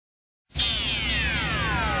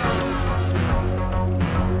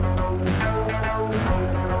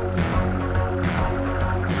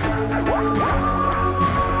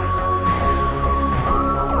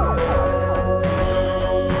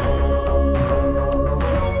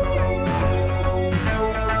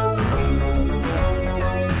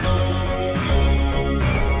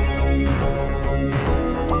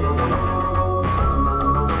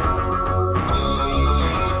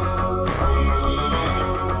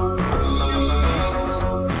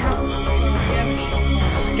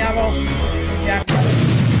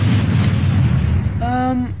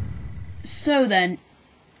So then,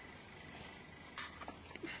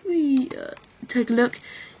 if we take a look,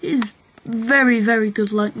 it is very, very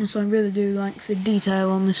good likeness. I really do like the detail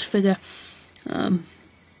on this figure. Really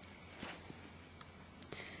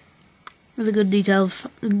good detail,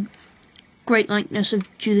 great likeness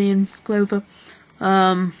of Julian Glover.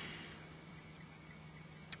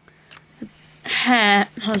 Hair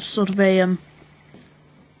has sort of a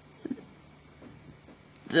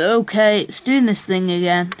okay, it's doing this thing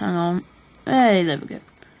again. Hang on. Hey, there we go.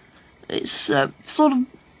 It's sort of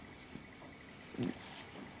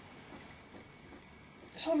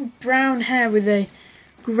brown hair with a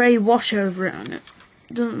grey wash over it, and it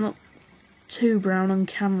doesn't look too brown on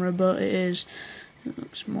camera, but it is. It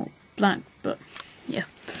looks more black, but yeah.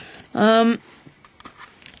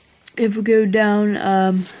 If we go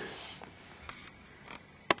down,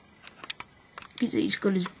 he's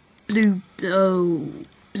got his blue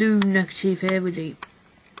neckerchief here with the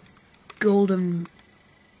golden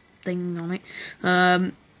thing on it.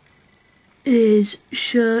 His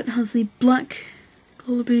shirt has the black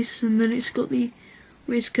collar piece, and then it's got the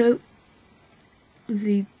waistcoat with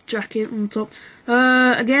the jacket on the top.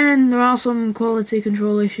 Again, there are some quality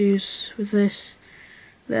control issues with this.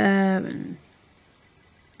 There and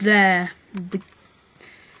there, big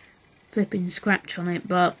flipping scratch on it,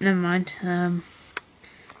 but never mind.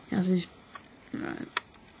 He has his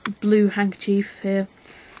blue handkerchief here.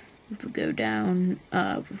 If we go down,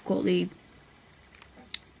 we've got the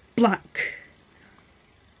black.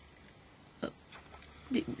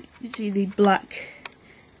 You can see the black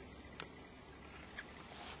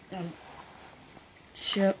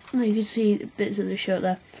shirt. You can see bits of the shirt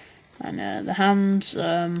there, and the hands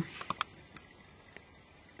go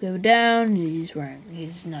down. He's wearing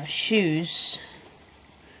his shoes.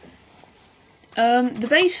 The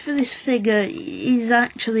base for this figure is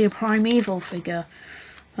actually a Primeval figure.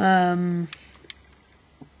 I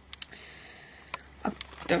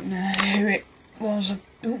don't know who it was. I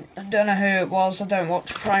don't know who it was. I don't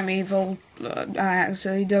watch Primeval. I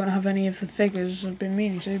actually don't have any of the figures. I've been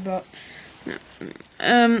meaning to, but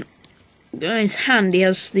on his hand he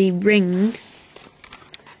has the ring.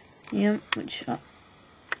 Yeah, which I'm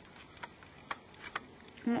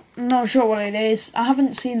not sure what it is. I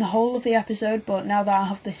haven't seen the whole of the episode, but now that I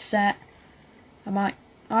have this set, I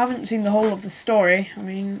haven't seen the whole of the story. I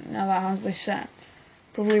mean, now that I have this set,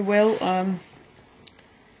 probably will.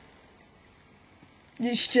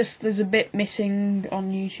 It's just there's a bit missing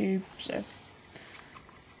on YouTube, so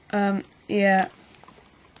yeah.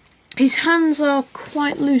 His hands are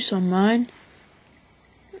quite loose on mine.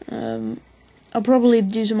 I'll probably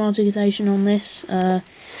do some articulation on this.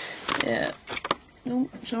 Yeah. Oh,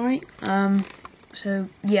 sorry. So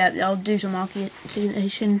yeah, I'll do some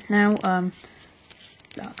articulation now. I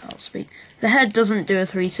can't speak. The head doesn't do a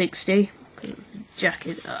 360 because of the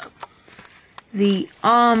jacket up. The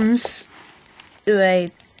arms do a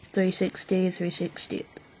 360.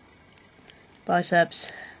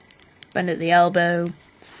 Biceps, bend at the elbow,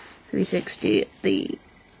 360 at the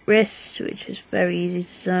wrist, which is very easy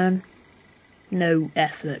to turn. No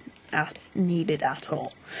effort needed at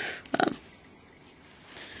all.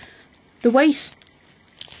 The waist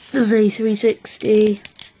does a 360,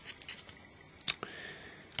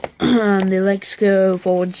 and the legs go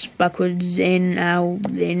forwards, backwards, in,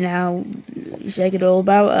 out, you shake it all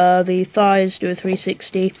about. The thighs do a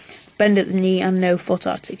 360, bend at the knee, and no foot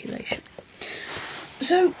articulation.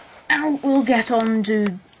 So, now we'll get on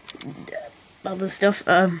to other stuff.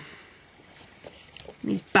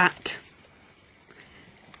 His back.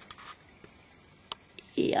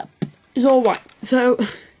 Yep, it's all white. So,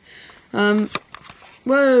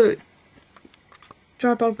 whoa,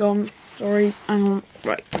 tripod gone. Sorry, hang on.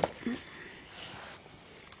 Right.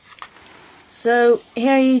 So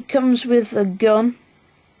here he comes with a gun.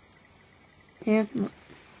 Here.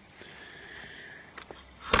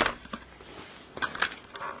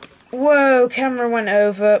 Whoa, camera went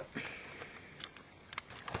over.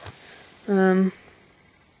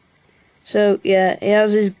 So yeah, he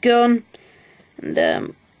has his gun,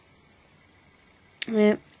 and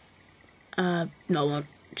yeah, not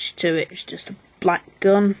much to it. It's just a black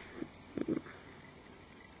gun,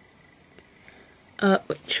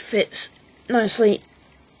 which fits nicely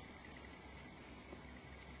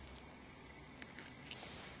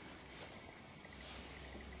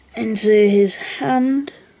into his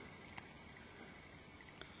hand,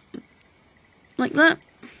 like that.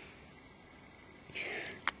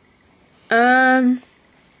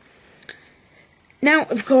 Now,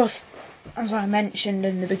 of course, as I mentioned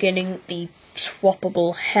in the beginning, the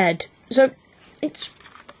swappable head. So, it's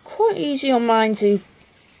quite easy on mine to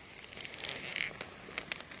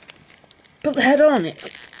put the head on,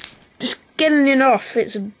 just getting it off,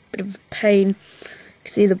 it's a bit of a pain. You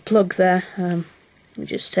can see the plug there. We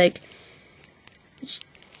just take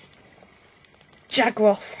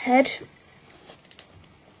Jagroth head,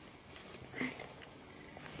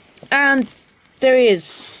 and there he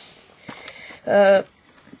is.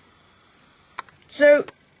 So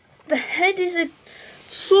the head is a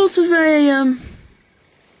sort of a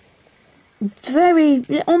very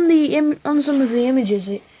on some of the images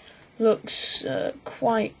it looks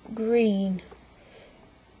quite green,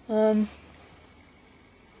 but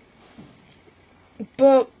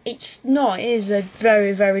it's not. It is a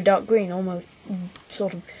very, very dark green, almost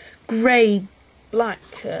sort of grey black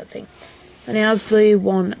thing, and it has the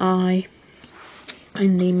one eye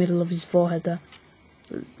in the middle of his forehead there.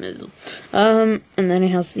 And then he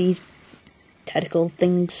has these tentacle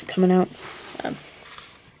things coming out.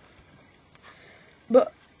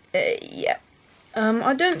 Yeah.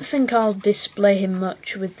 I don't think I'll display him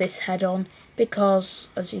much with this head on, because,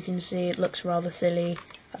 as you can see, it looks rather silly,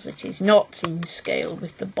 as it is not in scale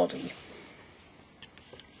with the body,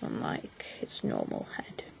 unlike his normal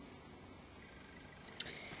head.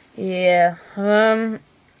 Yeah,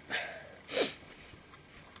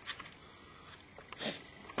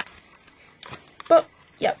 but,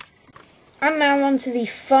 yeah. And now on to the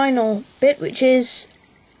final bit, which is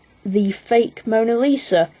the fake Mona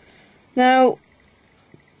Lisa. Now,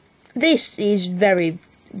 this is very,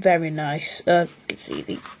 very nice. You can see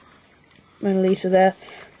the Mona Lisa there.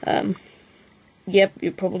 Yep,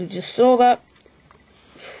 you probably just saw that,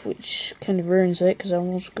 which kind of ruins it, because I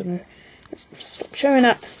was gonna stop showing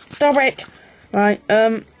that. Stop it! Right,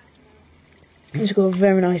 it's got a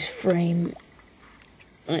very nice frame.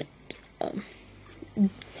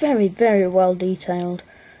 Very, very well detailed.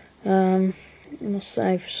 I must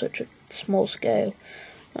say, for such a small scale.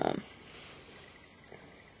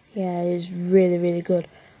 Yeah, it is really, really good.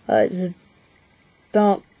 It's a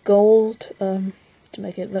dark gold, to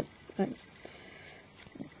make it look like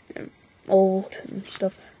old and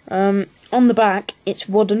stuff. On the back, it's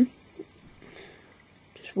wooden.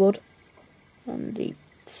 Just wood. And the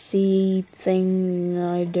sea thing,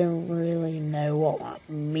 I don't really know what that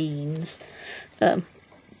means.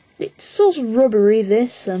 It's sort of rubbery,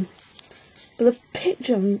 this, but the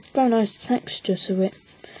picture, very nice texture to it.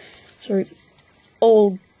 Sorry,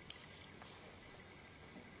 old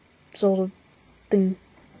sort of thing.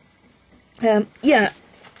 Yeah.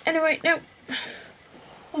 Anyway, now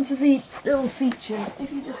onto the little features.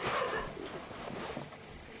 If you just,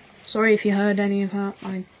 sorry if you heard any of that.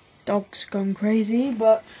 My dog's gone crazy,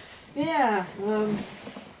 but yeah.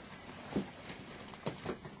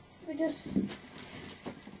 We just.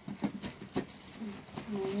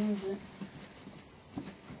 Where is it?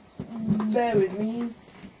 Bear with me.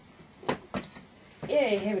 Yeah,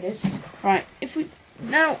 here it is. Right, if we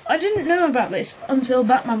now, I didn't know about this until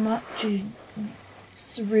Batman Match's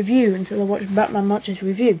review. Until I watched Batman Match's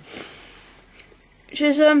review, which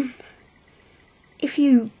is if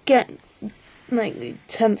you get like the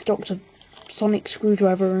 10th Doctor sonic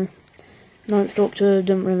screwdriver, or 9th Doctor,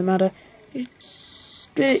 doesn't really matter. You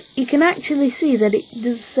can actually see that it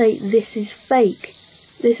does say this is fake.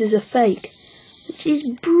 This is a fake, which is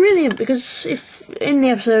brilliant, because if in the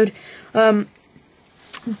episode,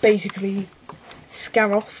 basically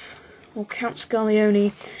Scaroth, or Count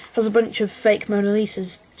Scarlione, has a bunch of fake Mona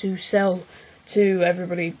Lisas to sell to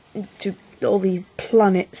everybody, to all these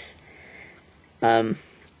planets,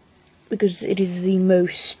 because it is the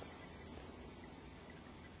most,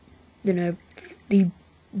 you know, the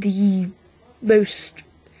most,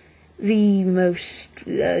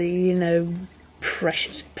 you know,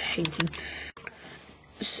 precious painting.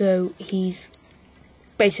 So he's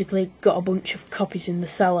basically got a bunch of copies in the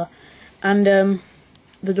cellar, and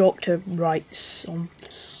the Doctor writes on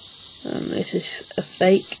this is a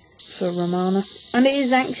fake for Romana, and it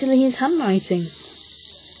is actually his handwriting.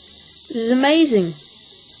 This is amazing.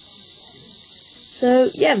 So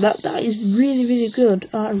yeah, that is really, really good.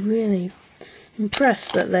 I'm really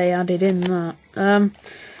impressed that they added in that.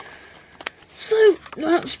 So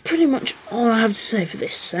that's pretty much all I have to say for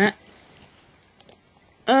this set.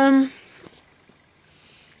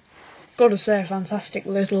 Gotta say, a fantastic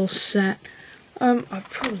little set. I'd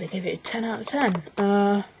probably give it a 10 out of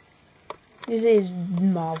 10. This is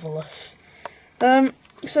marvellous.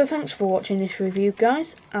 So thanks for watching this review,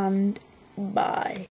 guys, and bye.